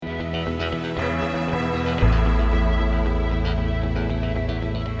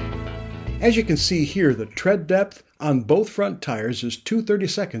As you can see here, the tread depth on both front tires is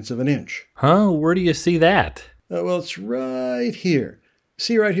 2/32 of an inch. Huh? Where do you see that? Well, it's right here.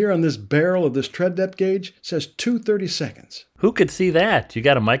 See right here on this barrel of this tread depth gauge? It says 2/32. Who could see that? You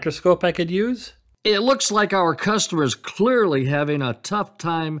got a microscope I could use? It looks like our customer is clearly having a tough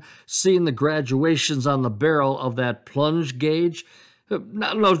time seeing the graduations on the barrel of that plunge gauge.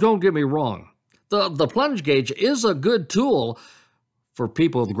 No, don't get me wrong. The plunge gauge is a good tool for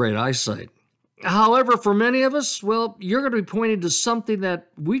people with great eyesight. However, for many of us, well, you're going to be pointing to something that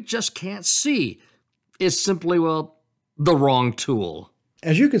we just can't see. It's simply, well, the wrong tool.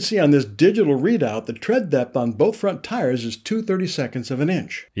 As you can see on this digital readout, the tread depth on both front tires is 2/32 of an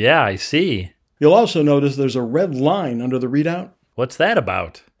inch. Yeah, I see. You'll also notice there's a red line under the readout. What's that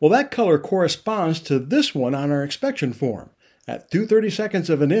about? Well, that color corresponds to this one on our inspection form. At 2/32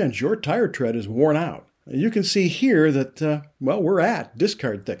 of an inch, your tire tread is worn out. You can see here that, we're at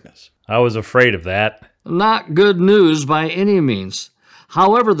discard thickness. I was afraid of that. Not good news by any means.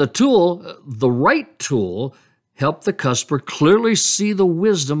 However, the tool, the right tool, helped the customer clearly see the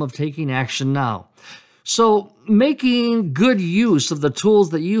wisdom of taking action now. So, making good use of the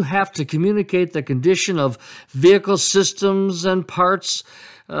tools that you have to communicate the condition of vehicle systems and parts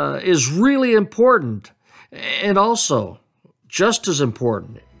is really important. And also, just as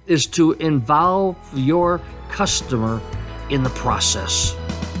important, is to involve your customer in the process.